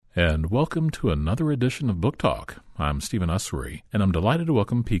And welcome to another edition of Book Talk. I'm Stephen Ussery, and I'm delighted to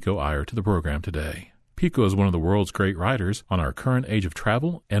welcome Pico Iyer to the program today. Pico is one of the world's great writers on our current age of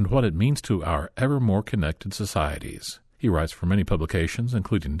travel and what it means to our ever more connected societies. He writes for many publications,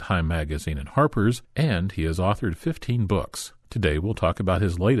 including Time Magazine and Harper's, and he has authored 15 books. Today we'll talk about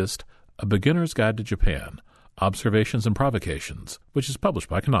his latest, A Beginner's Guide to Japan, Observations and Provocations, which is published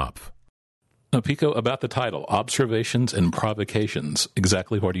by Knopf. Now, Pico, about the title, Observations and Provocations,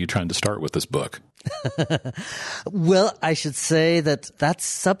 exactly what are you trying to start with this book? Well, I should say that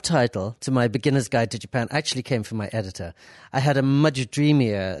subtitle to my Beginner's Guide to Japan actually came from my editor. I had a much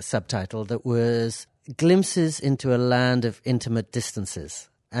dreamier subtitle that was Glimpses into a Land of Intimate Distances.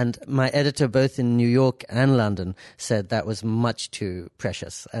 And my editor, both in New York and London, said that was much too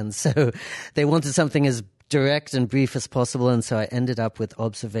precious. And so they wanted something as direct and brief as possible, and so I ended up with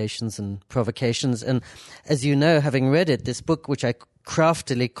Observations and Provocations. And as you know, having read it, this book, which I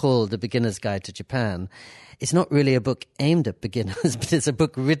craftily called The Beginner's Guide to Japan, is not really a book aimed at beginners, but it's a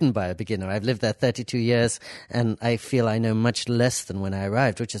book written by a beginner. I've lived there 32 years, and I feel I know much less than when I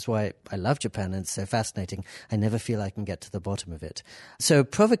arrived, which is why I love Japan, and it's so fascinating. I never feel I can get to the bottom of it. So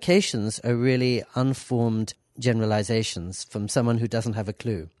Provocations are really unformed generalizations from someone who doesn't have a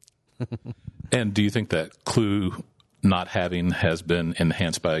clue. And do you think that clue not having has been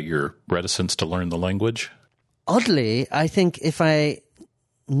enhanced by your reticence to learn the language? Oddly, I think if I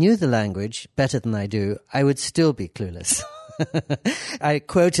knew the language better than I do, I would still be clueless. I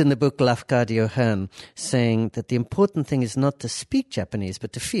quote in the book Lafcadio Hearn saying that the important thing is not to speak Japanese,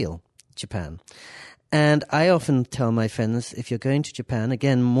 but to feel Japan. And I often tell my friends, if you're going to Japan,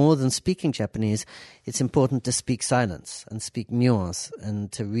 again, more than speaking Japanese, it's important to speak silence and speak nuance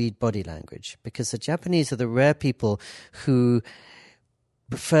and to read body language. Because the Japanese are the rare people who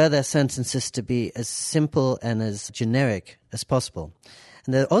prefer their sentences to be as simple and as generic as possible.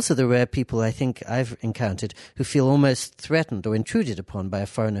 And they're also the rare people I think I've encountered who feel almost threatened or intruded upon by a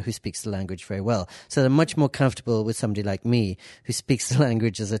foreigner who speaks the language very well. So they're much more comfortable with somebody like me who speaks the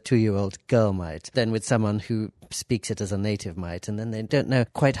language as a 2-year-old girl might than with someone who speaks it as a native might. And then they don't know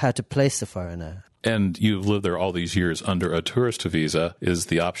quite how to place the foreigner. And you've lived there all these years under a tourist visa. Is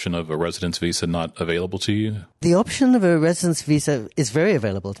the option of a residence visa not available to you? The option of a residence visa is very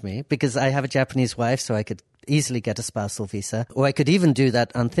available to me because I have a Japanese wife, so I could easily get a spousal visa, or I could even do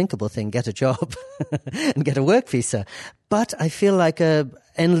that unthinkable thing, get a job and get a work visa. But I feel like a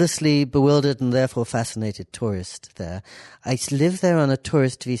endlessly bewildered and therefore fascinated tourist there. I live there on a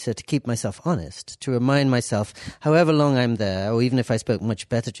tourist visa to keep myself honest, to remind myself, however long I'm there, or even if I spoke much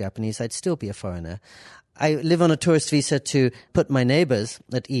better Japanese, I'd still be a foreigner. I live on a tourist visa to put my neighbors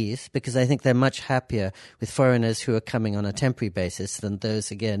at ease because I think they're much happier with foreigners who are coming on a temporary basis than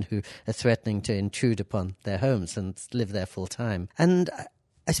those, again, who are threatening to intrude upon their homes and live there full time. And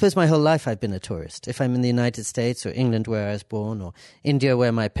I suppose my whole life I've been a tourist. If I'm in the United States or England where I was born or India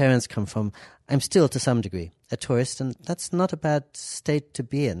where my parents come from, I'm still to some degree a tourist, and that's not a bad state to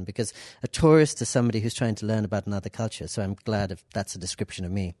be in because a tourist is somebody who's trying to learn about another culture. So I'm glad if that's a description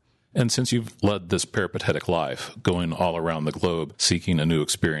of me. And since you've led this peripatetic life, going all around the globe, seeking a new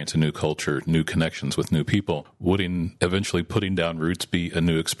experience, a new culture, new connections with new people, wouldn't eventually putting down roots be a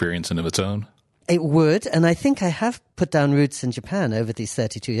new experience in of its own? It would, and I think I have put down roots in Japan over these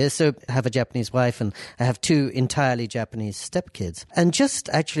 32 years. So I have a Japanese wife and I have 2 entirely Japanese stepkids. And just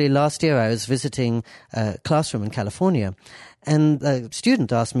actually last year I was visiting a classroom in California, and a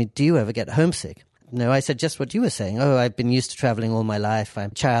student asked me, do you ever get homesick? No, I said just what you were saying. Oh, I've been used to traveling all my life.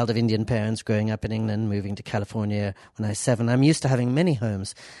 I'm a child of Indian parents growing up in England, moving to California when I was 7. I'm used to having many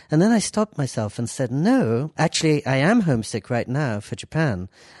homes. And then I stopped myself and said, no, actually, I am homesick right now for Japan.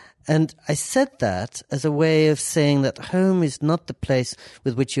 And I said that as a way of saying that home is not the place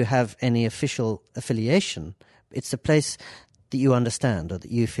with which you have any official affiliation. It's a place that you understand or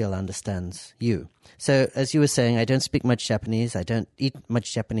that you feel understands you. So, as you were saying, I don't speak much Japanese. I don't eat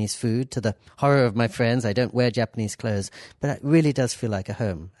much Japanese food, to the horror of my friends. I don't wear Japanese clothes. But it really does feel like a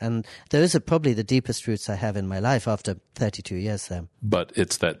home. And those are probably the deepest roots I have in my life after 32 years there. But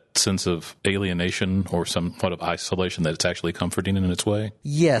it's that sense of alienation or somewhat of isolation that it's actually comforting in its way?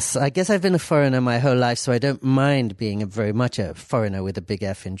 Yes, I guess I've been a foreigner my whole life, so I don't mind being very much a foreigner with a big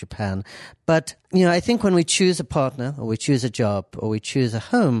F in Japan. But, I think when we choose a partner or we choose a job or we choose a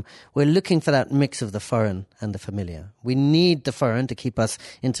home, we're looking for that mix of the foreign and the familiar. We need the foreign to keep us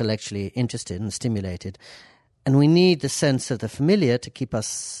intellectually interested and stimulated. And we need the sense of the familiar to keep us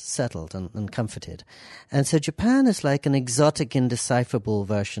settled and comforted. And so Japan is like an exotic, indecipherable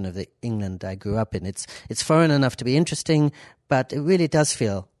version of the England I grew up in. It's foreign enough to be interesting, but it really does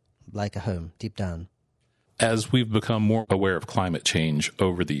feel like a home deep down. As we've become more aware of climate change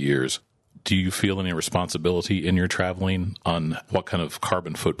over the years, do you feel any responsibility in your traveling on what kind of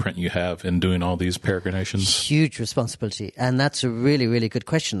carbon footprint you have in doing all these peregrinations? Huge responsibility. And that's a really, really good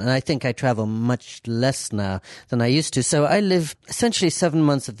question. And I think I travel much less now than I used to. So I live essentially 7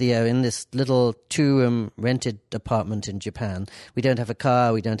 months of the year in this little 2-room rented apartment in Japan. We don't have a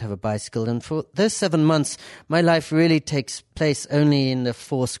car, we don't have a bicycle. And for those 7 months, my life really takes place only in the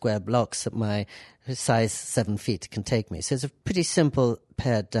 4 square blocks that my size 7 feet can take me. So it's a pretty simple,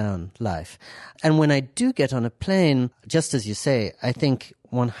 pared down life. And when I do get on a plane, just as you say, I think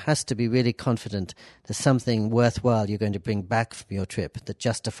one has to be really confident there's something worthwhile you're going to bring back from your trip that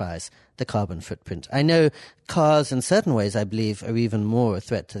justifies the carbon footprint. I know cars in certain ways, I believe, are even more a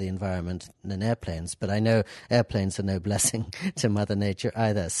threat to the environment than airplanes, but I know airplanes are no blessing to Mother Nature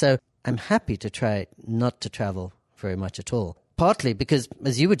either. So I'm happy to try not to travel very much at all. Partly because,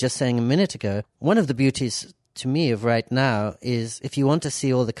 as you were just saying a minute ago, one of the beauties to me of right now is if you want to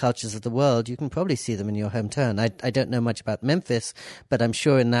see all the cultures of the world, you can probably see them in your hometown. I don't know much about Memphis, but I'm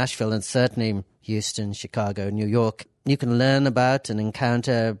sure in Nashville and certainly Houston, Chicago, New York, you can learn about and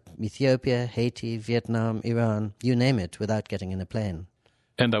encounter Ethiopia, Haiti, Vietnam, Iran, you name it, without getting in a plane.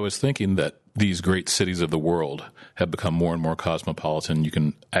 And I was thinking that these great cities of the world have become more and more cosmopolitan. You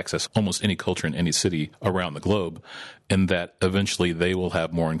can access almost any culture in any city around the globe, and that eventually they will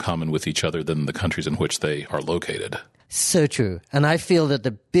have more in common with each other than the countries in which they are located. So true. And I feel that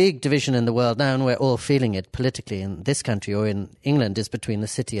the big division in the world now, and we're all feeling it politically in this country or in England, is between the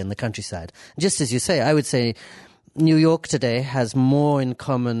city and the countryside. Just as you say, I would say New York today has more in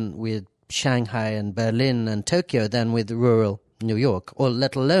common with Shanghai and Berlin and Tokyo than with rural New York, or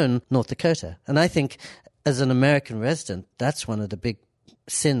let alone North Dakota. And I think as an American resident, that's one of the big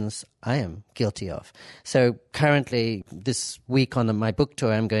sins I am guilty of. So currently this week on my book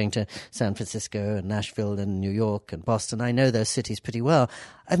tour, I'm going to San Francisco and Nashville and New York and Boston. I know those cities pretty well.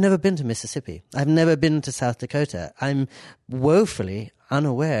 I've never been to Mississippi. I've never been to South Dakota. I'm woefully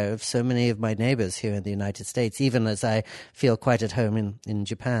unaware of so many of my neighbors here in the United States, even as I feel quite at home in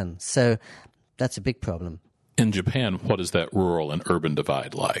Japan. So that's a big problem. In Japan, what is that rural and urban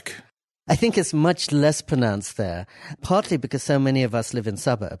divide like? I think it's much less pronounced there, partly because so many of us live in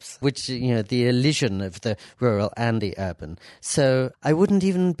suburbs, which, the elision of the rural and the urban. So I wouldn't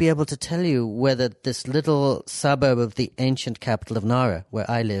even be able to tell you whether this little suburb of the ancient capital of Nara, where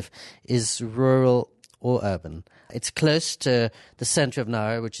I live, is rural or urban. It's close to the center of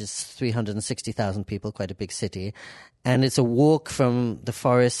Nara, which is 360,000 people, quite a big city. And it's a walk from the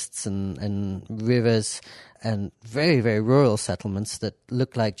forests and rivers and very, very rural settlements that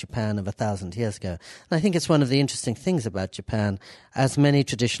look like Japan of 1,000 years ago. And I think it's one of the interesting things about Japan. As many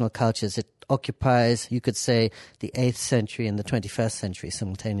traditional cultures, it occupies, you could say, the 8th century and the 21st century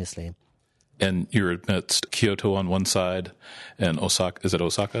simultaneousst. And you're at Kyoto on one side and Osaka. Is it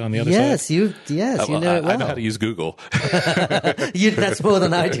Osaka on the other side? You know it well. I know how to use Google. That's more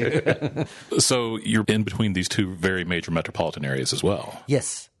than I do. So you're in between these two very major metropolitan areas as well.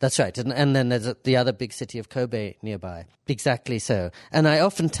 Yes, that's right. And then there's the other big city of Kobe nearby. Exactly so. And I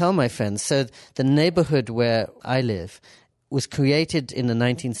often tell my friends, so the neighborhood where I live was created in the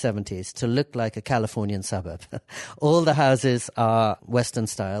 1970s to look like a Californian suburb. All the houses are Western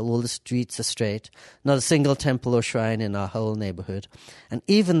style, all the streets are straight, not a single temple or shrine in our whole neighborhood. And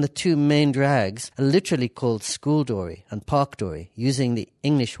even the two main drags are literally called school dory and park dory, using the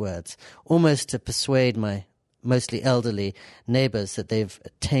English words, almost to persuade my mostly elderly neighbors that they've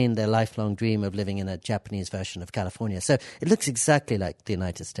attained their lifelong dream of living in a Japanese version of California. So it looks exactly like the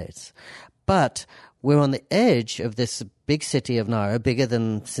United States. But we're on the edge of this big city of Nara, bigger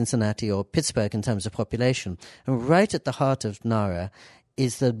than Cincinnati or Pittsburgh in terms of population. And right at the heart of Nara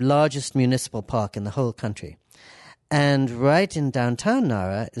is the largest municipal park in the whole country. And right in downtown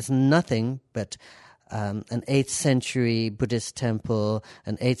Nara is nothing but an 8th century Buddhist temple,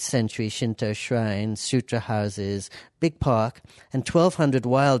 an 8th century Shinto shrine, sutra houses, big park, and 1,200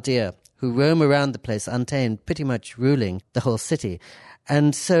 wild deer who roam around the place untamed, pretty much ruling the whole city.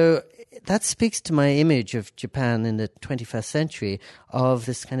 And so that speaks to my image of Japan in the 21st century, of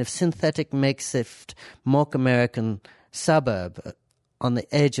this kind of synthetic, makeshift, mock American suburb on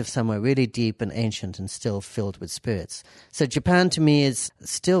the edge of somewhere really deep and ancient and still filled with spirits. So Japan to me is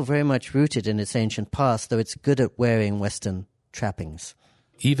still very much rooted in its ancient past, though it's good at wearing Western trappings.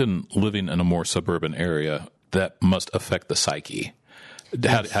 Even living in a more suburban area, that must affect the psyche.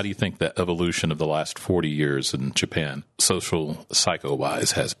 How do you think that evolution of the last 40 years in Japan, social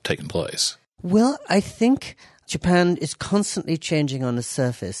psycho-wise, has taken place? Well, I think Japan is constantly changing on the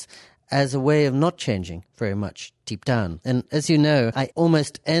surface. as a way of not changing very much deep down. And as you know, I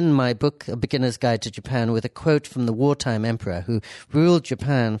almost end my book, A Beginner's Guide to Japan, with a quote from the wartime emperor who ruled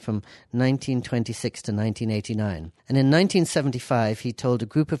Japan from 1926 to 1989. And in 1975, he told a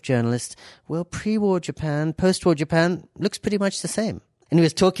group of journalists, well, pre-war Japan, post-war Japan looks pretty much the same. And he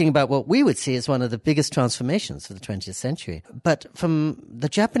was talking about what we would see as one of the biggest transformations of the 20th century. But the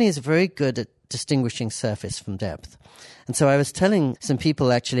Japanese are very good at distinguishing surface from depth. And so I was telling some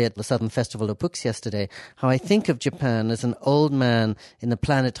people actually at the Southern Festival of Books yesterday how I think of Japan as an old man in the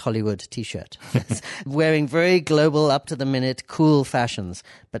Planet Hollywood t-shirt, wearing very global, up-to-the-minute, cool fashions,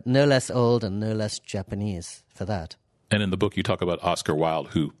 but no less old and no less Japanese for that. And in the book, you talk about Oscar Wilde,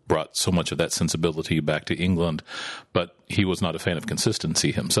 who brought so much of that sensibility back to England, but he was not a fan of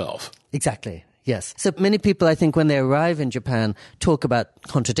consistency himself. Exactly, yes. So many people, I think, when they arrive in Japan, talk about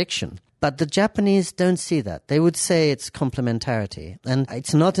contradiction. But the Japanese don't see that. They would say it's complementarity. And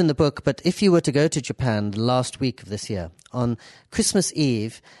it's not in the book, but if you were to go to Japan the last week of this year, on Christmas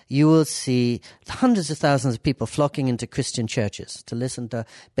Eve, you will see hundreds of thousands of people flocking into Christian churches to listen to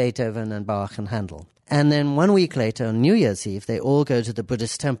Beethoven and Bach and Handel. And then 1 week later, on New Year's Eve, they all go to the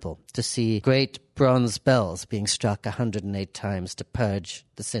Buddhist temple to see great bronze bells being struck 108 times to purge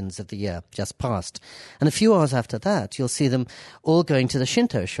the sins of the year just past. And a few hours after that, you'll see them all going to the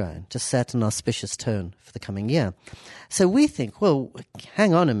Shinto shrine to set an auspicious tone for the coming year. So we think, well,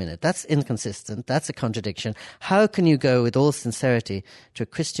 hang on a minute, that's inconsistent, that's a contradiction. How can you go with all sincerity to a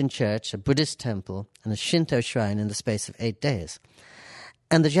Christian church, a Buddhist temple, and a Shinto shrine in the space of 8 days?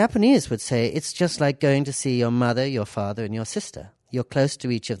 And the Japanese would say it's just like going to see your mother, your father, and your sister. You're close to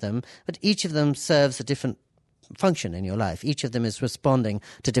each of them, but each of them serves a different function in your life. Each of them is responding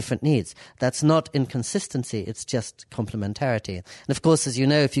to different needs. That's not inconsistency, it's just complementarity. And of course, as you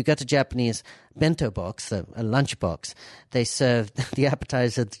know, if you get a Japanese bento box, a lunch box, they serve the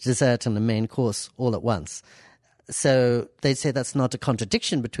appetizer, the dessert, and the main course all at once. So they'd say that's not a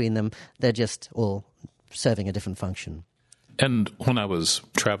contradiction between them, they're just all serving a different function. And when I was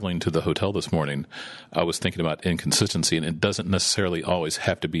traveling to the hotel this morning, I was thinking about inconsistency, and it doesn't necessarily always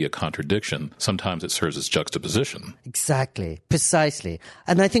have to be a contradiction. Sometimes it serves as juxtaposition. Exactly, precisely.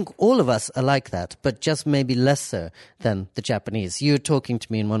 And I think all of us are like that, but just maybe less so than the Japanese. You're talking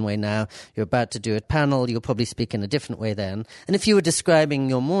to me in one way now, you're about to do a panel, you'll probably speak in a different way then. And if you were describing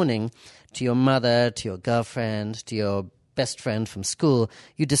your morning to your mother, to your girlfriend, to your best friend from school,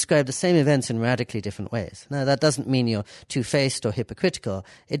 you describe the same events in radically different ways. Now, that doesn't mean you're two-faced or hypocritical.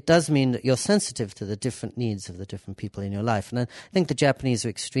 It does mean that you're sensitive to the different needs of the different people in your life. And I think the Japanese are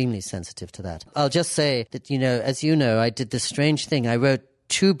extremely sensitive to that. I'll just say that, as you know, I did this strange thing. I wrote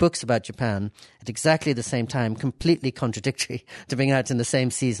 2 books about Japan at exactly the same time, completely contradictory, to bring out in the same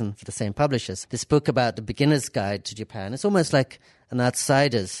season for the same publishers. This book about the beginner's guide to Japan, it's almost like an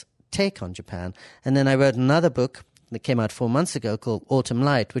outsider's take on Japan. And then I wrote another book that came out 4 months ago called Autumn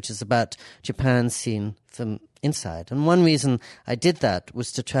Light, which is about Japan seen from inside. And one reason I did that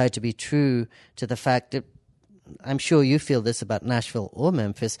was to try to be true to the fact that I'm sure you feel this about Nashville or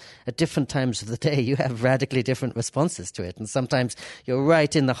Memphis. At different times of the day, you have radically different responses to it. And sometimes you're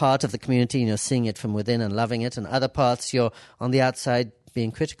right in the heart of the community and you're seeing it from within and loving it. And other parts, you're on the outside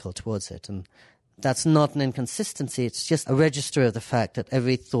being critical towards it. And that's not an inconsistency. It's just a register of the fact that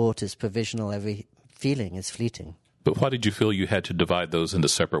every thought is provisional, every feeling is fleeting. But why did you feel you had to divide those into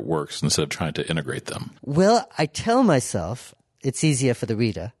separate works instead of trying to integrate them? Well, I tell myself it's easier for the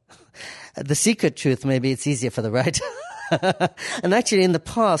reader. The secret truth, maybe it's easier for the writer. And actually, in the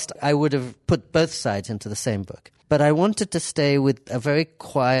past, I would have put both sides into the same book. But I wanted to stay with a very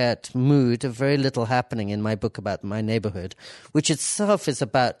quiet mood, of very little happening in my book about my neighborhood, which itself is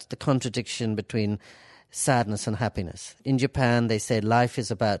about the contradiction between sadness and happiness. In Japan, they say life is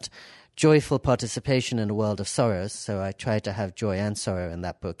about joyful participation in a world of sorrows, so I try to have joy and sorrow in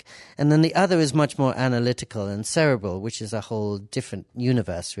that book. And then the other is much more analytical and cerebral, which is a whole different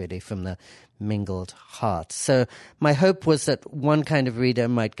universe, really, from the mingled heart. So my hope was that one kind of reader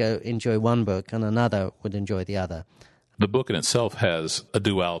might go enjoy one book and another would enjoy the other. The book in itself has a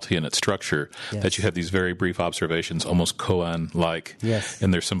duality in its structure, yes, that you have these very brief observations, almost koan-like, yes, in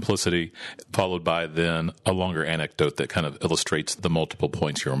their simplicity, followed by then a longer anecdote that kind of illustrates the multiple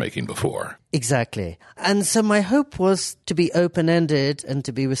points you were making before. Exactly. And so my hope was to be open-ended and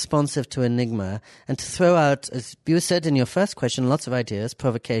to be responsive to enigma and to throw out, as you said in your first question, lots of ideas,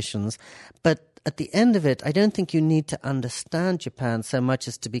 provocations, but at the end of it, I don't think you need to understand Japan so much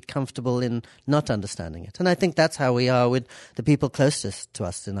as to be comfortable in not understanding it. And I think that's how we are with the people closest to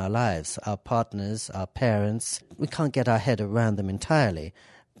us in our lives, our partners, our parents. We can't get our head around them entirely.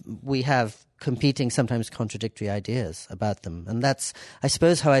 we have competing, sometimes contradictory ideas about them. And that's, I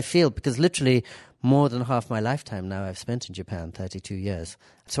suppose, how I feel, because literally more than half my lifetime now I've spent in Japan, 32 years.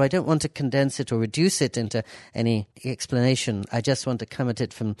 So I don't want to condense it or reduce it into any explanation. I just want to come at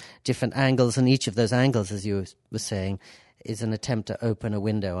it from different angles, and each of those angles, as you were saying, is an attempt to open a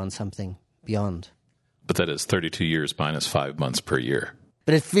window on something beyond. But that is 32 years minus 5 months per year.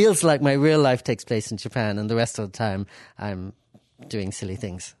 But it feels like my real life takes place in Japan, and the rest of the time I'm doing silly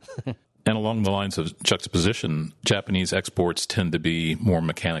things. And along the lines of juxtaposition, Japanese exports tend to be more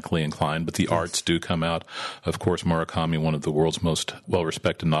mechanically inclined, but the arts do come out. Of course, Murakami, one of the world's most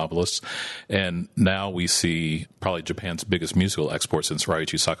well-respected novelists. And now we see probably Japan's biggest musical export since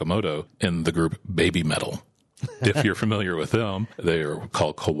Ryuichi Sakamoto in the group Baby Metal. If you're familiar with them, they are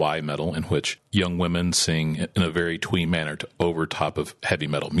called kawaii metal, in which young women sing in a very twee manner over top of heavy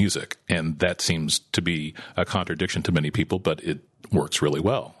metal music. And that seems to be a contradiction to many people, but it works really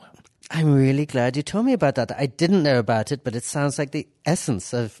well. I'm really glad you told me about that. I didn't know about it, but it sounds like the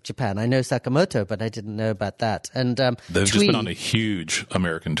essence of Japan. I know Sakamoto, but I didn't know about that. And they've just been on a huge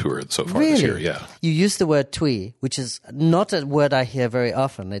American tour so far really? This year. Yeah, you use the word twee, which is not a word I hear very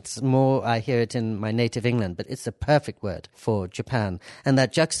often. It's more I hear it in my native England, but it's a perfect word for Japan. And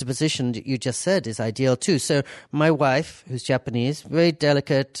that juxtaposition that you just said is ideal too. So my wife, who's Japanese, very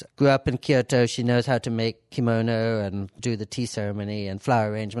delicate, grew up in Kyoto. She knows how to make kimono and do the tea ceremony and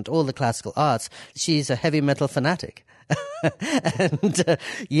flower arrangement, all the classical arts. She's a heavy metal fanatic. And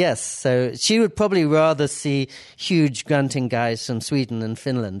yes, so she would probably rather see huge grunting guys from Sweden and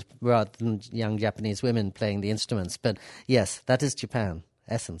Finland rather than young Japanese women playing the instruments. But yes, that is Japan,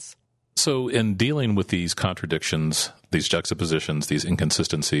 essence. So in dealing with these contradictions, these juxtapositions, these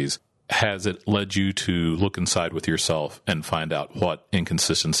inconsistencies, has it led you to look inside with yourself and find out what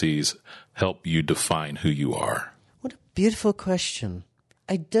inconsistencies help you define who you are? What a beautiful question.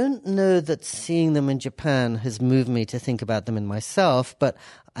 I don't know that seeing them in Japan has moved me to think about them in myself, but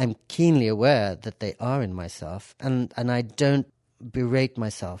I'm keenly aware that they are in myself, and I don't berate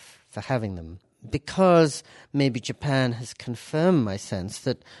myself for having them, because maybe Japan has confirmed my sense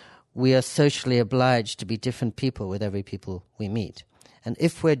that we are socially obliged to be different people with every people we meet. And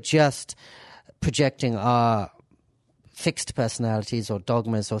if we're just projecting our fixed personalities or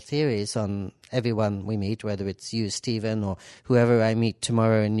dogmas or theories on everyone we meet, whether it's you, Stephen, or whoever I meet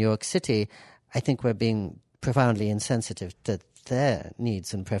tomorrow in New York City, I think we're being profoundly insensitive to their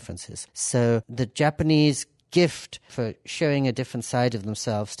needs and preferences. So the Japanese gift for showing a different side of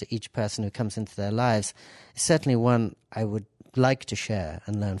themselves to each person who comes into their lives is certainly one I would like to share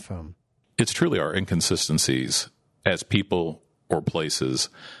and learn from. It's truly our inconsistencies as people or places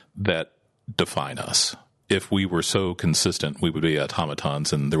that define us. If we were so consistent, we would be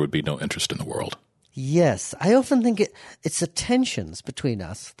automatons and there would be no interest in the world. Yes, I often think it's the tensions between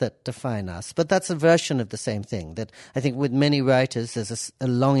us that define us, but that's a version of the same thing. That I think with many writers there's a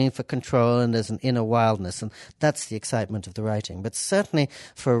longing for control and there's an inner wildness, and that's the excitement of the writing. But certainly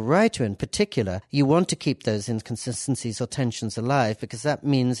for a writer in particular, you want to keep those inconsistencies or tensions alive, because that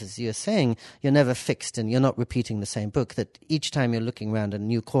means, as you're saying, you're never fixed and you're not repeating the same book, that each time you're looking around a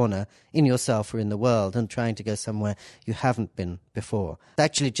new corner in yourself or in the world and trying to go somewhere you haven't been before.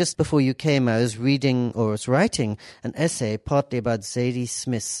 Actually, just before you came, I was writing an essay partly about Zadie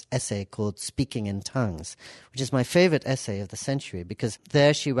Smith's essay called Speaking in Tongues, which is my favorite essay of the century, because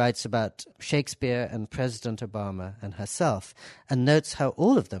there she writes about Shakespeare and President Obama and herself, and notes how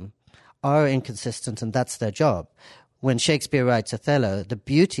all of them are inconsistent, and that's their job. When Shakespeare writes Othello, the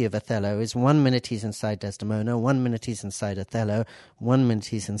beauty of Othello is 1 minute he's inside Desdemona, 1 minute he's inside Othello, 1 minute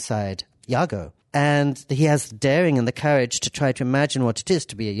he's inside Iago. And he has the daring and the courage to try to imagine what it is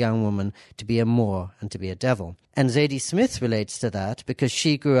to be a young woman, to be a Moor, and to be a devil. And Zadie Smith relates to that because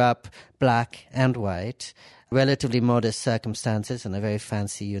she grew up black and white, relatively modest circumstances in a very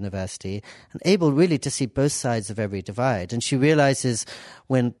fancy university, and able really to see both sides of every divide. And she realizes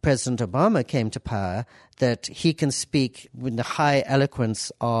when President Obama came to power that he can speak with the high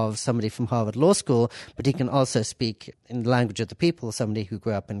eloquence of somebody from Harvard Law School, but he can also speak in the language of the people, somebody who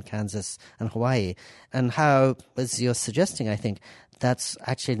grew up in Kansas and Hawaii. And how, as you're suggesting, I think, that's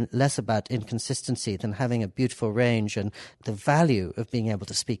actually less about inconsistency than having a beautiful range and the value of being able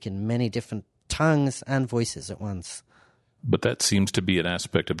to speak in many different tongues and voices at once. But that seems to be an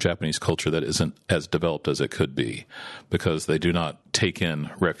aspect of Japanese culture that isn't as developed as it could be, because they do not take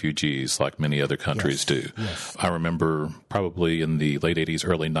in refugees like many other countries do. Yes. I remember probably in the late 80s,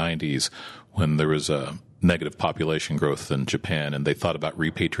 early 90s, when there was a negative population growth in Japan, and they thought about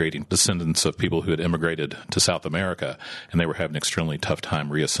repatriating descendants of people who had immigrated to South America, and they were having an extremely tough time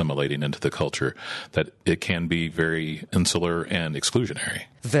reassimilating into the culture, that it can be very insular and exclusionary.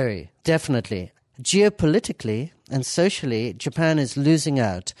 Very, definitely. Geopolitically and socially, Japan is losing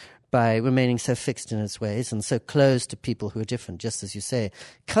out by remaining so fixed in its ways and so close to people who are different, just as you say.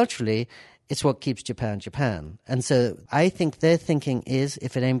 Culturally, it's what keeps Japan Japan. And so I think their thinking is,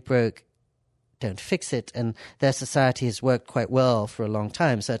 if it ain't broke, don't fix it. And their society has worked quite well for a long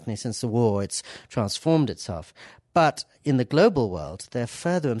time. Certainly since the war, it's transformed itself. But in the global world, they're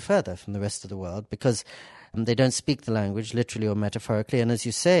further and further from the rest of the world because they don't speak the language, literally or metaphorically. And as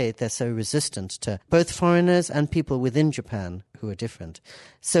you say, they're so resistant to both foreigners and people within Japan who are different.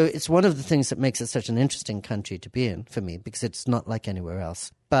 So it's one of the things that makes it such an interesting country to be in for me, because it's not like anywhere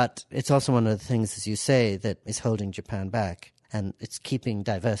else. But it's also one of the things, as you say, that is holding Japan back. And it's keeping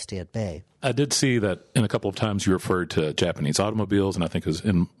diversity at bay. I did see that in a couple of times you referred to Japanese automobiles, and I think it was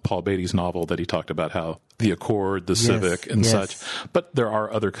in Paul Beatty's novel that he talked about how the Accord, the Civic, and such. But there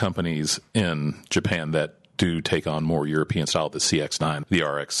are other companies in Japan that do take on more European style, the CX-9, the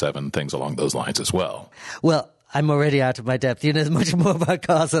RX-7, things along those lines as well. Well, I'm already out of my depth. You know much more about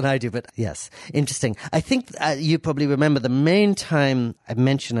cars than I do, but yes, interesting. I think you probably remember the main time I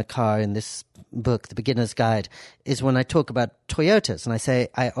mention a car in this book, The Beginner's Guide, is when I talk about Toyotas. And I say,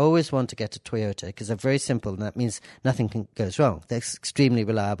 I always want to get a Toyota because they're very simple, and that means nothing goes wrong. They're extremely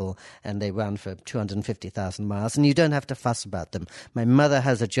reliable, and they run for 250,000 miles, and you don't have to fuss about them. My mother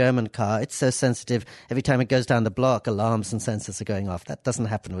has a German car. It's so sensitive. Every time it goes down the block, alarms and sensors are going off. That doesn't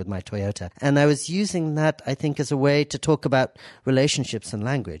happen with my Toyota. And I was using that, I think, as a way to talk about relationships and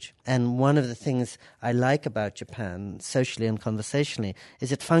language. And one of the things I like about Japan, socially and conversationally,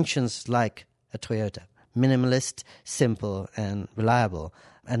 is it functions like a Toyota. Minimalist, simple, and reliable,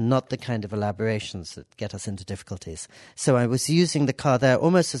 and not the kind of elaborations that get us into difficulties. So I was using the car there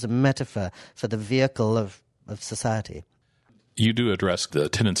almost as a metaphor for the vehicle of society. You do address the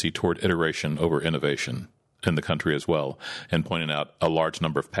tendency toward iteration over innovation in the country as well, and pointing out a large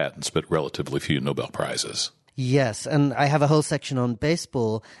number of patents but relatively few Nobel Prizes. Yes, and I have a whole section on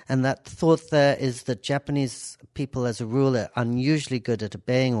baseball, and that thought there is that Japanese people, as a rule, are unusually good at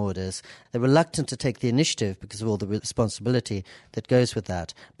obeying orders. They're reluctant to take the initiative because of all the responsibility that goes with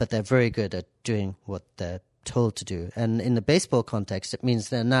that, but they're very good at doing what they're told to do. And in the baseball context, it means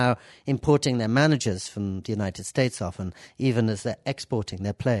they're now importing their managers from the United States often, even as they're exporting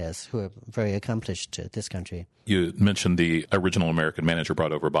their players who are very accomplished to this country. You mentioned the original American manager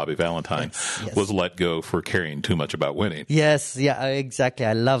brought over, Bobby Valentine, was let go for caring too much about winning. Yes, yeah, exactly.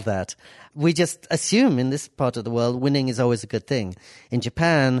 I love that. We just assume in this part of the world winning is always a good thing. In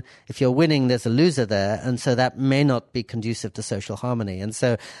Japan, if you're winning, there's a loser there, and so that may not be conducive to social harmony. And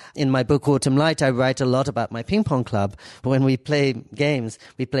so in my book Autumn Light, I write a lot about my ping pong club. When we play games,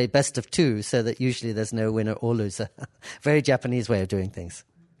 we play best of two, so that usually there's no winner or loser. Very Japanese way of doing things.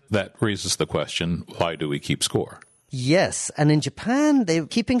 That raises the question, why do we keep score? Yes, and in Japan, they're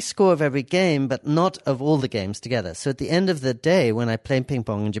keeping score of every game, but not of all the games together. So at the end of the day, when I play ping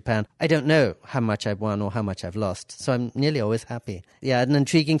pong in Japan, I don't know how much I've won or how much I've lost. So I'm nearly always happy. Yeah, an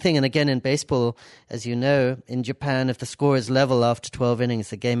intriguing thing. And again, in baseball, as you know, in Japan, if the score is level after 12 innings,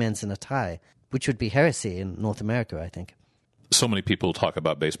 the game ends in a tie, which would be heresy in North America, I think. So many people talk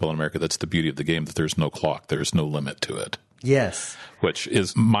about baseball in America. That's the beauty of the game, that there's no clock. There's no limit to it. Yes. Which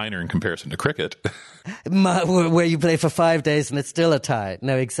is minor in comparison to cricket. Where you play for 5 days and it's still a tie.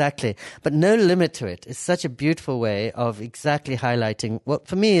 No, exactly. But no limit to it. It's such a beautiful way of exactly highlighting what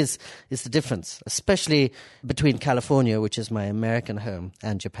for me is the difference, especially between California, which is my American home,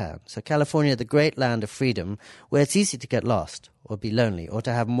 and Japan. So California, the great land of freedom, where it's easy to get lost or be lonely or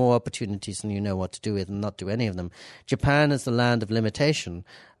to have more opportunities than you know what to do with and not do any of them. Japan is the land of limitation,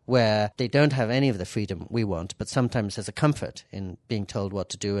 where they don't have any of the freedom we want, but sometimes there's a comfort in being told what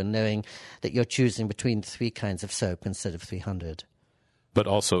to do and knowing that you're choosing between 3 kinds of soap instead of 300. But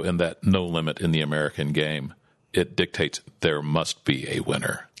also in that no limit in the American game, it dictates there must be a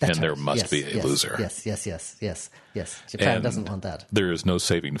winner. That's and right. there must be a loser. Yes. Japan doesn't want that. There is no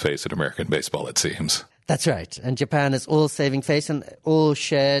saving face in American baseball, it seems. That's right. And Japan is all saving face and all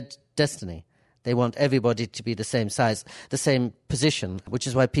shared destiny. They want everybody to be the same size, the same position, which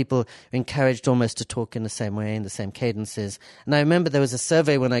is why people are encouraged almost to talk in the same way, in the same cadences. And I remember there was a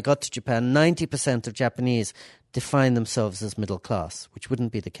survey when I got to Japan, 90% of Japanese define themselves as middle class, which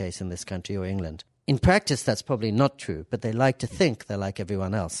wouldn't be the case in this country or England. In practice, that's probably not true, but they like to think they're like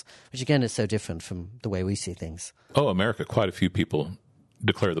everyone else, which again is so different from the way we see things. Oh, America, quite a few people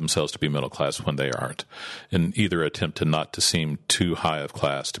declare themselves to be middle class when they aren't, in either attempt to not to seem too high of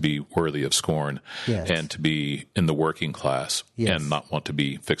class, to be worthy of scorn, and to be in the working class and not want to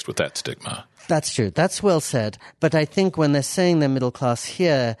be fixed with that stigma. That's true. That's well said. But I think when they're saying they're middle class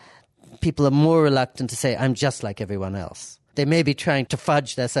here, people are more reluctant to say, I'm just like everyone else. They may be trying to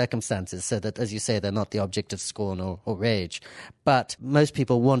fudge their circumstances so that, as you say, they're not the object of scorn or rage. But most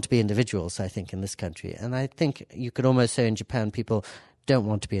people want to be individuals, I think, in this country. And I think you could almost say in Japan, people don't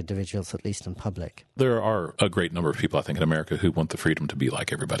want to be individuals, at least in public. There are a great number of people, I think, in America who want the freedom to be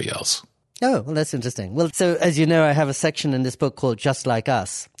like everybody else. Oh, well, that's interesting. Well, so as you know, I have a section in this book called Just Like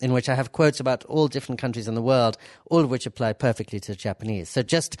Us, in which I have quotes about all different countries in the world, all of which apply perfectly to Japanese. So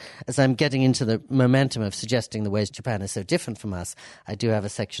just as I'm getting into the momentum of suggesting the ways Japan is so different from us, I do have a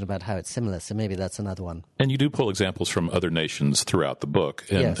section about how it's similar. So maybe that's another one. And you do pull examples from other nations throughout the book,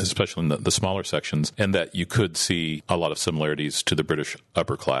 and especially in the smaller sections, and that you could see a lot of similarities to the British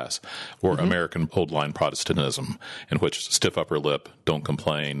upper class or American old line Protestantism, in which stiff upper lip, don't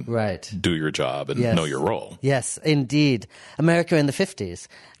complain, do your job and know your role. Yes, indeed. America in the 50s.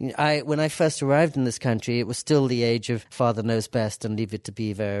 When I first arrived in this country, it was still the age of Father Knows Best and Leave It to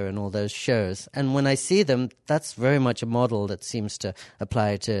Beaver and all those shows. And when I see them, that's very much a model that seems to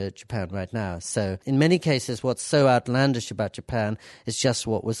apply to Japan right now. So in many cases, what's so outlandish about Japan is just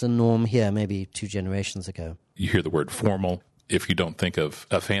what was the norm here maybe 2 generations ago. You hear the word formal. If you don't think of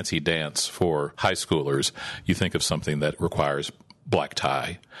a fancy dance for high schoolers, you think of something that requires black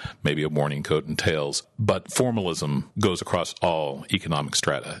tie, maybe a morning coat and tails. But formalism goes across all economic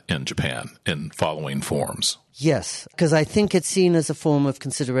strata in Japan in following forms. Yes, because I think it's seen as a form of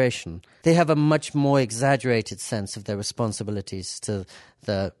consideration. They have a much more exaggerated sense of their responsibilities to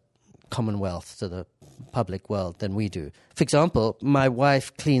the Commonwealth, to the public world than we do. For example, my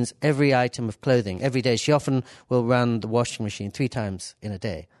wife cleans every item of clothing every day. She often will run the washing machine 3 times in a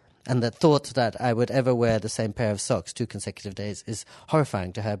day. And the thought that I would ever wear the same pair of socks 2 consecutive days is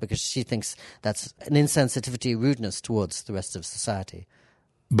horrifying to her because she thinks that's an insensitivity, rudeness towards the rest of society.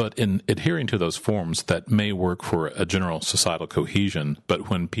 But in adhering to those forms, that may work for a general societal cohesion, but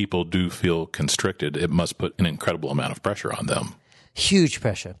when people do feel constricted, it must put an incredible amount of pressure on them. Huge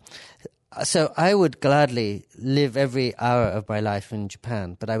pressure. So I would gladly live every hour of my life in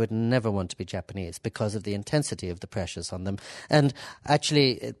Japan, but I would never want to be Japanese because of the intensity of the pressures on them. And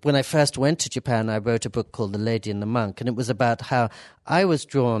actually, when I first went to Japan, I wrote a book called The Lady and the Monk, and it was about how I was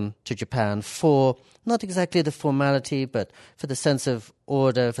drawn to Japan for not exactly the formality, but for the sense of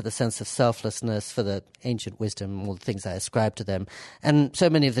order, for the sense of selflessness, for the ancient wisdom, all the things I ascribe to them. And so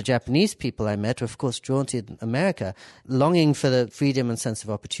many of the Japanese people I met were, of course, drawn to America, longing for the freedom and sense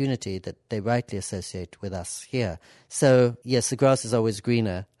of opportunity that they rightly associate with us here. So, yes, the grass is always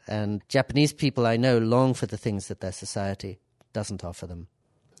greener, and Japanese people I know long for the things that their society doesn't offer them.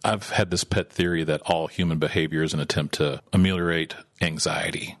 I've had this pet theory that all human behavior is an attempt to ameliorate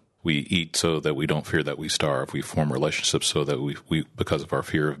anxiety. We eat so that we don't fear that we starve. We form relationships so that we because of our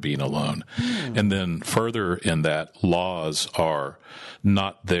fear of being alone. And then further in that, laws are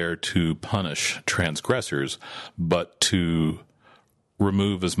not there to punish transgressors, but to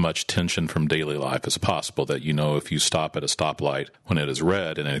remove as much tension from daily life as possible, that, you know, if you stop at a stoplight when it is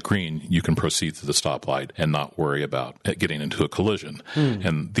red and it's green, you can proceed through the stoplight and not worry about getting into a collision.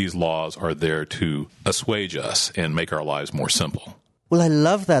 And these laws are there to assuage us and make our lives more simple. Well, I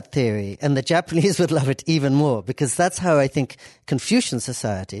love that theory, and the Japanese would love it even more, because that's how I think Confucian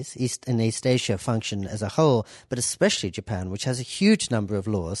societies in East Asia function as a whole, but especially Japan, which has a huge number of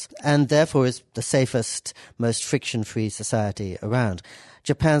laws, and therefore is the safest, most friction-free society around.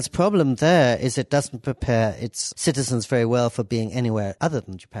 Japan's problem there is it doesn't prepare its citizens very well for being anywhere other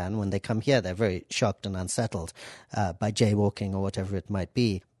than Japan. When they come here, they're very shocked and unsettled by jaywalking or whatever it might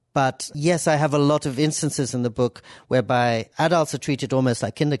be. But yes, I have a lot of instances in the book whereby adults are treated almost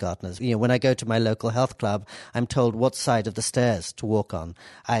like kindergartners. You know, when I go to my local health club, I'm told what side of the stairs to walk on.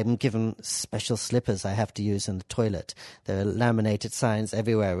 I'm given special slippers I have to use in the toilet. There are laminated signs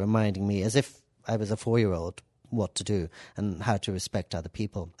everywhere reminding me, as if I was a 4-year-old, what to do and how to respect other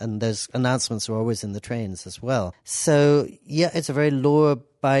people. And those announcements are always in the trains as well. So, yeah, it's a very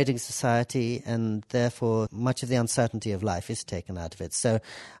law-abiding society, and therefore much of the uncertainty of life is taken out of it. So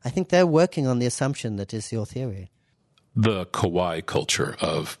I think they're working on the assumption that is your theory. The kawaii culture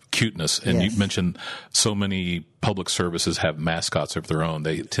of cuteness. And you mentioned so many public services have mascots of their own.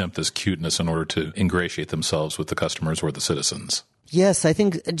 They attempt this cuteness in order to ingratiate themselves with the customers or the citizens. Yes, I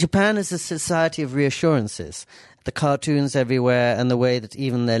think Japan is a society of reassurances. The cartoons everywhere and the way that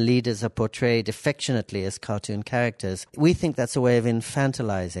even their leaders are portrayed affectionately as cartoon characters. We think that's a way of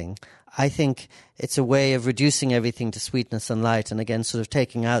infantilizing I think it's a way of reducing everything to sweetness and light, and again, sort of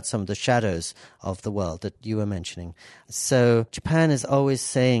taking out some of the shadows of the world that you were mentioning. So Japan is always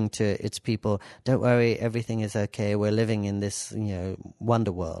saying to its people, don't worry, everything is okay. We're living in this,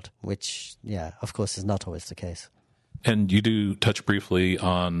 wonder world, which, of course, is not always the case. And you do touch briefly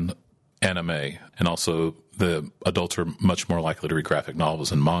on anime, and also the adults are much more likely to read graphic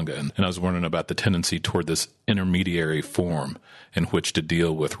novels and manga. And I was wondering about the tendency toward this intermediary form in which to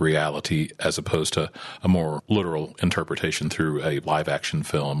deal with reality as opposed to a more literal interpretation through a live-action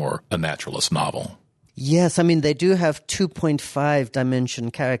film or a naturalist novel. Yes, I mean, they do have 2.5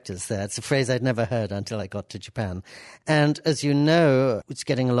 dimension characters there. It's a phrase I'd never heard until I got to Japan. And as you know, it's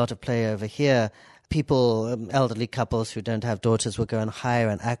getting a lot of play over here. People, elderly couples who don't have daughters, will go and hire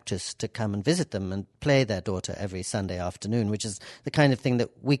an actress to come and visit them and play their daughter every Sunday afternoon, which is the kind of thing that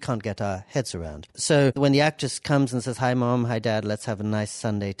we can't get our heads around. So when the actress comes and says, hi, Mom, hi, Dad, let's have a nice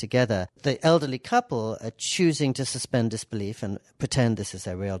Sunday together, the elderly couple are choosing to suspend disbelief and pretend this is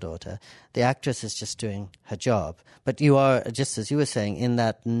their real daughter. The actress is just doing her job. But you are, just as you were saying, in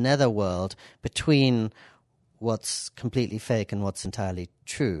that netherworld between what's completely fake and what's entirely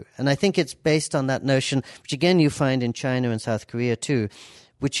true. And I think it's based on that notion, which again you find in China and South Korea too,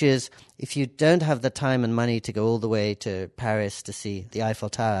 which is if you don't have the time and money to go all the way to Paris to see the Eiffel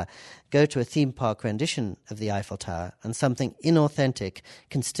Tower, go to a theme park rendition of the Eiffel Tower, and something inauthentic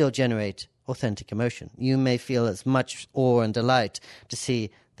can still generate authentic emotion. You may feel as much awe and delight to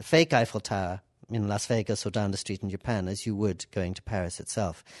see the fake Eiffel Tower in Las Vegas or down the street in Japan as you would going to Paris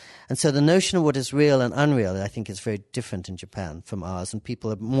itself. And so the notion of what is real and unreal, I think, is very different in Japan from ours, and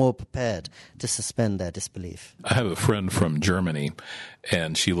people are more prepared to suspend their disbelief. I have a friend from Germany,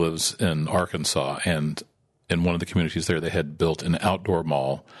 and she lives in Arkansas, and in one of the communities there, they had built an outdoor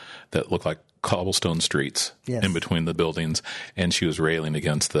mall that looked like cobblestone streets in between the buildings, and she was railing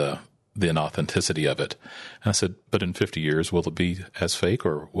against the inauthenticity of it. And I said, but in 50 years, will it be as fake,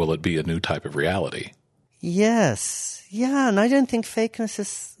 or will it be a new type of reality? Yes. Yeah, and I don't think fakeness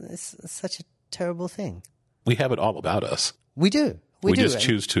is such a terrible thing. We have it all about us. We do. We just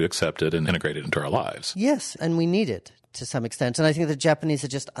choose to accept it and integrate it into our lives. Yes, and we need it to some extent. And I think the Japanese are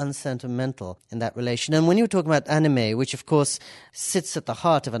just unsentimental in that relation. And when you were talking about anime, which of course sits at the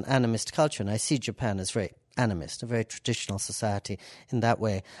heart of an animist culture, and I see Japan as very animist, a very traditional society in that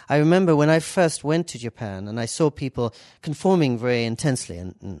way. I remember when I first went to Japan and I saw people conforming very intensely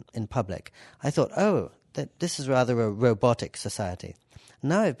in public, I thought, that this is rather a robotic society.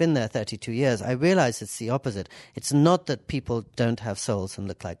 Now I've been there 32 years, I realize it's the opposite. It's not that people don't have souls and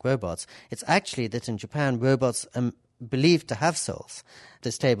look like robots. It's actually that in Japan, robots are believed to have souls.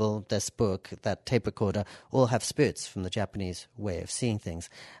 This table, this book, that tape recorder, all have spirits from the Japanese way of seeing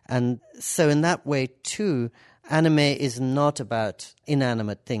things. And so in that way, too, anime is not about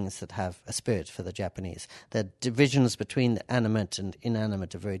inanimate things that have a spirit for the Japanese. The divisions between the animate and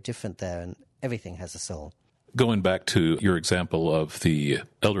inanimate are very different there, and everything has a soul. Going back to your example of the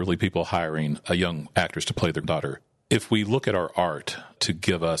elderly people hiring a young actress to play their daughter, if we look at our art to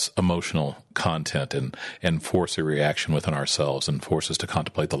give us emotional content and force a reaction within ourselves and force us to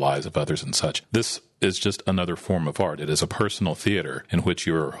contemplate the lives of others and such, this is just another form of art. It is a personal theater in which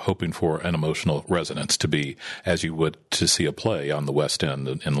you're hoping for an emotional resonance to be as you would to see a play on the West End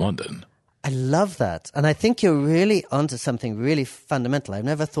in London. I love that. And I think you're really onto something really fundamental. I've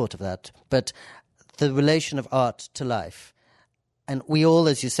never thought of that. But the relation of art to life. And we all,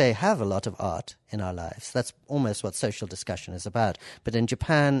 as you say, have a lot of art in our lives. That's almost what social discussion is about. But in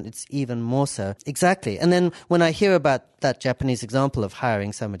Japan, it's even more so. Exactly. And then when I hear about that Japanese example of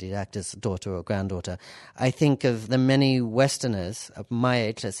hiring somebody to act as daughter or granddaughter, I think of the many Westerners of my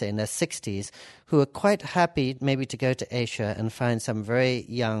age, let's say in their 60s, who are quite happy maybe to go to Asia and find some very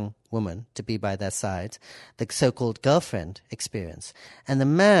young woman to be by their side, the so-called girlfriend experience. And the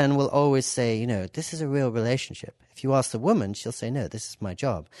man will always say, this is a real relationship. If you ask the woman, she'll say, no, this is my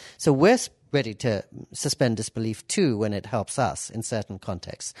job. So we're ready to suspend disbelief too when it helps us in certain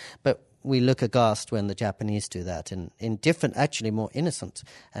contexts. But we look aghast when the Japanese do that in different, actually more innocent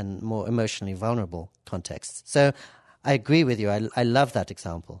and more emotionally vulnerable contexts. So I agree with you. I love that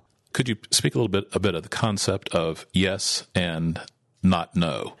example. Could you speak a bit of the concept of yes and not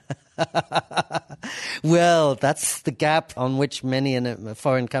no? Well, that's the gap on which many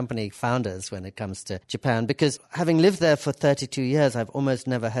foreign company founders when it comes to Japan, because having lived there for 32 years, I've almost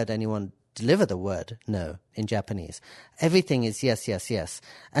never heard anyone deliver the word no in Japanese. Everything is yes, yes, yes.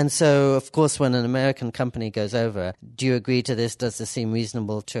 And so, of course, when an American company goes over, do you agree to this? Does this seem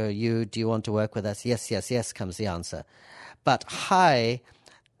reasonable to you? Do you want to work with us? Yes, yes, yes comes the answer. But hi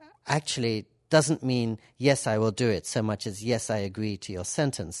actually doesn't mean, yes, I will do it, so much as, yes, I agree to your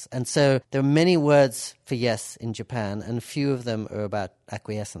sentence. And so there are many words for yes in Japan, and few of them are about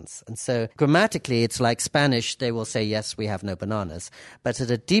acquiescence. And so grammatically, it's like Spanish. They will say, yes, we have no bananas. But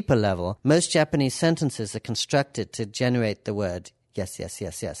at a deeper level, most Japanese sentences are constructed to generate the word yes, yes,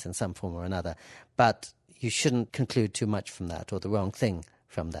 yes, yes, in some form or another. But you shouldn't conclude too much from that or the wrong thing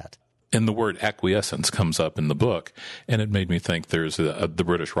from that. And the word acquiescence comes up in the book, and it made me think there's the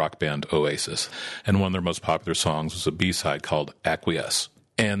British rock band Oasis, and one of their most popular songs was a B-side called Acquiesce.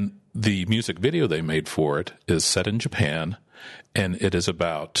 And the music video they made for it is set in Japan, and it is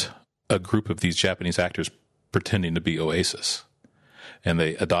about a group of these Japanese actors pretending to be Oasis. And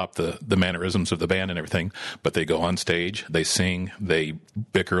they adopt the mannerisms of the band and everything, but they go on stage, they sing, they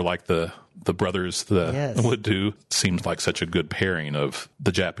bicker like the brothers would do. Seems like such a good pairing of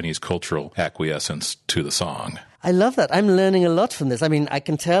the Japanese cultural acquiescence to the song. I love that. I'm learning a lot from this. I mean, I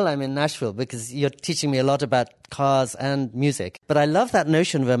can tell I'm in Nashville because you're teaching me a lot about cars and music. But I love that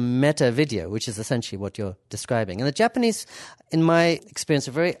notion of a meta video, which is essentially what you're describing. And the Japanese, in my experience,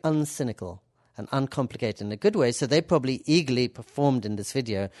 are very uncynical and uncomplicated in a good way. So they probably eagerly performed in this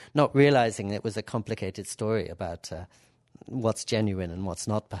video, not realizing it was a complicated story about what's genuine and what's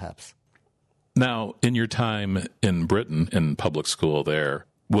not, perhaps. Now, in your time in Britain, in public school there,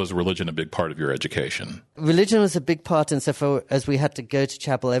 was religion a big part of your education? Religion was a big part insofar as we had to go to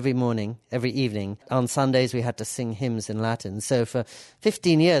chapel every morning, every evening. On Sundays, we had to sing hymns in Latin. So for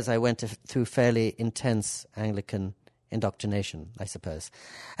 15 years, I went through fairly intense Anglican indoctrination, I suppose.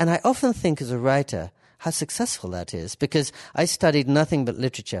 And I often think as a writer how successful that is, because I studied nothing but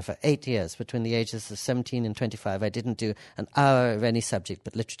literature for 8 years. Between the ages of 17 and 25, I didn't do an hour of any subject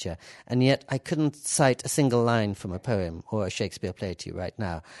but literature. And yet I couldn't cite a single line from a poem or a Shakespeare play to you right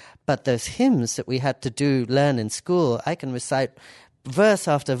now. But those hymns that we had to learn in school, I can recite verse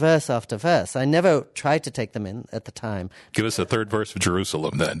after verse after verse. I never tried to take them in at the time. Give us a third verse of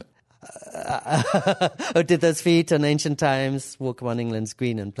Jerusalem then. Oh, did those feet in ancient times walk upon England's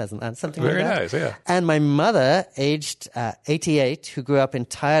green and pleasant land? Something Very like that. Nice, yeah. And my mother, aged 88, who grew up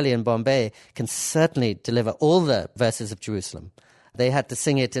entirely in Bombay, can certainly deliver all the verses of Jerusalem. They had to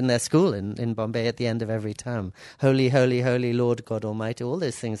sing it in their school in Bombay at the end of every term. Holy, holy, holy Lord God Almighty, all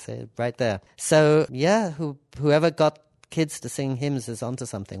those things right there. So, yeah, whoever got kids to sing hymns is onto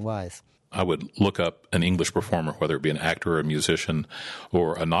something wise. I would look up an English performer, whether it be an actor or a musician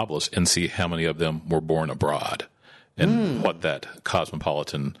or a novelist, and see how many of them were born abroad and what that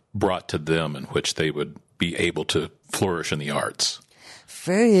cosmopolitan brought to them in which they would be able to flourish in the arts.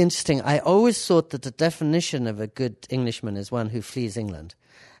 Very interesting. I always thought that the definition of a good Englishman is one who flees England.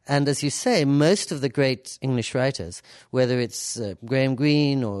 And as you say, most of the great English writers, whether it's Graham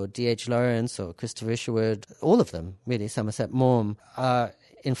Greene or D.H. Lawrence or Christopher Isherwood, all of them, really, Somerset Maugham, are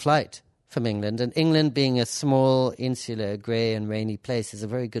in flight from England. And England, being a small, insular, grey and rainy place, is a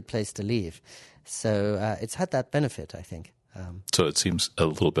very good place to leave. So it's had that benefit, I think. So it seems a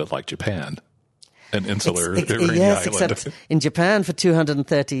little bit like Japan, an insular yes, island. Except in Japan for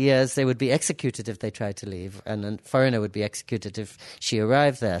 230 years they would be executed if they tried to leave, and a foreigner would be executed if she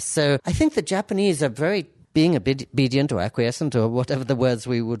arrived there. So I think the Japanese are being obedient or acquiescent or whatever the words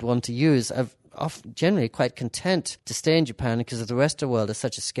we would want to use, are generally quite content to stay in Japan because the rest of the world is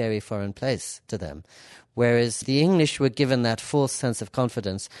such a scary foreign place to them. Whereas the English were given that false sense of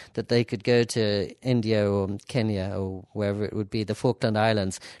confidence that they could go to India or Kenya or wherever it would be, the Falkland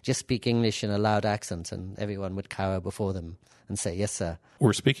Islands, just speak English in a loud accent and everyone would cower before them and say, yes, sir.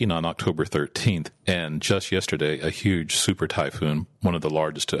 We're speaking on October 13th, and just yesterday, a huge super typhoon, one of the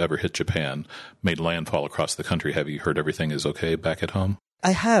largest to ever hit Japan, made landfall across the country. Have you heard everything is okay back at home?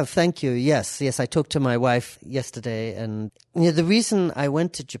 I have, thank you. Yes, I talked to my wife yesterday, and the reason I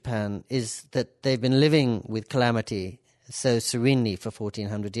went to Japan is that they've been living with calamity so serenely for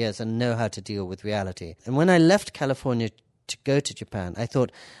 1,400 years and know how to deal with reality. And when I left California to go to Japan, I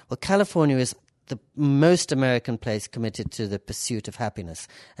thought, well, California is the most American place committed to the pursuit of happiness.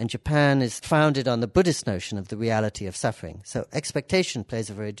 And Japan is founded on the Buddhist notion of the reality of suffering. So expectation plays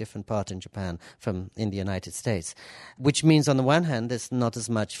a very different part in Japan from in the United States, which means on the one hand, there's not as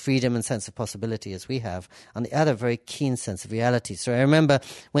much freedom and sense of possibility as we have. On the other, very keen sense of reality. So I remember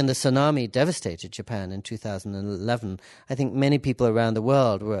when the tsunami devastated Japan in 2011, I think many people around the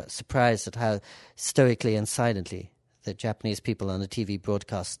world were surprised at how stoically and silently the Japanese people on the TV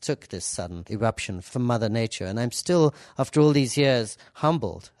broadcast took this sudden eruption from Mother Nature. And I'm still, after all these years,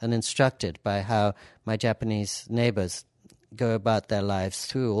 humbled and instructed by how my Japanese neighbors go about their lives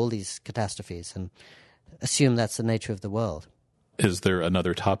through all these catastrophes and assume that's the nature of the world. Is there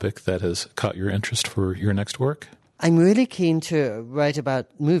another topic that has caught your interest for your next work? I'm really keen to write about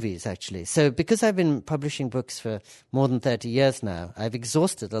movies, actually. So because I've been publishing books for more than 30 years now, I've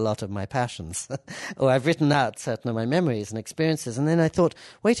exhausted a lot of my passions, or I've written out certain of my memories and experiences. And then I thought,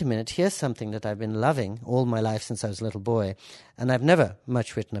 wait a minute, here's something that I've been loving all my life since I was a little boy, and I've never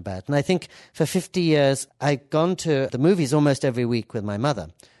much written about. And I think for 50 years, I've gone to the movies almost every week with my mother,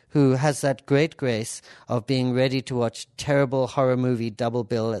 who has that great grace of being ready to watch terrible horror movie double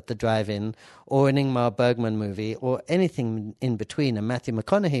bill at the drive-in, or an Ingmar Bergman movie, or anything in between, a Matthew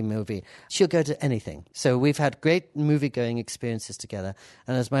McConaughey movie. She'll go to anything. So we've had great movie-going experiences together.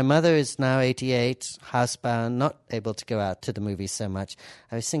 And as my mother is now 88, housebound, not able to go out to the movies so much,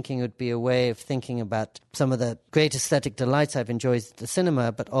 I was thinking it would be a way of thinking about some of the great aesthetic delights I've enjoyed at the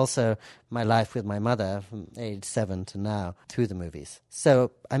cinema, but also my life with my mother from age 7 to now through the movies.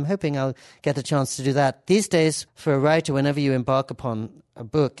 So I'm hoping I'll get a chance to do that. These days, for a writer, whenever you embark upon a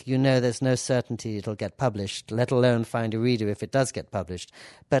book, you know there's no certainty it'll get published, let alone find a reader if it does get published.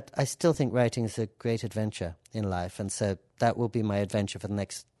 But I still think writing is a great adventure in life, and so that will be my adventure for the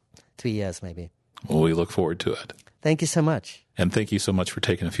next 3 years maybe. Well, we look forward to it. Thank you so much. And thank you so much for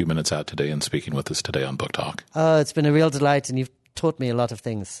taking a few minutes out today and speaking with us today on Book Talk. Oh, it's been a real delight, and you've taught me a lot of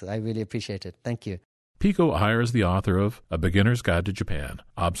things. I really appreciate it. Thank you. Pico Iyer is the author of A Beginner's Guide to Japan,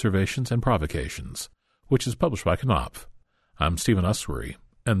 Observations and Provocations, which is published by Knopf. I'm Stephen Ussery,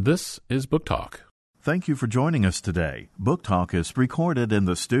 and this is Book Talk. Thank you for joining us today. Book Talk is recorded in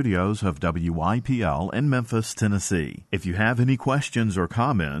the studios of WYPL in Memphis, Tennessee. If you have any questions or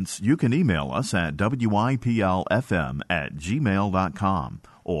comments, you can email us at wyplfm@gmail.com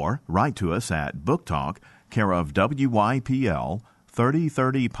or write to us at Book Talk, care of WYPL,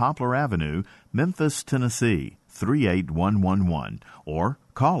 3030 Poplar Avenue, Memphis, Tennessee, 38111, or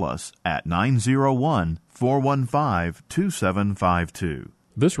call us at 901-415-2752.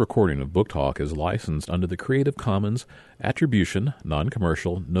 This recording of Book Talk is licensed under the Creative Commons Attribution,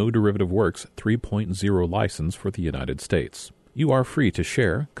 Non-Commercial, No Derivative Works 3.0 license for the United States. You are free to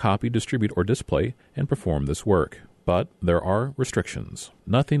share, copy, distribute, or display and perform this work. But there are restrictions.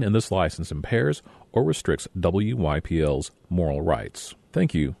 Nothing in this license impairs or restricts WYPL's moral rights.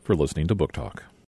 Thank you for listening to Book Talk.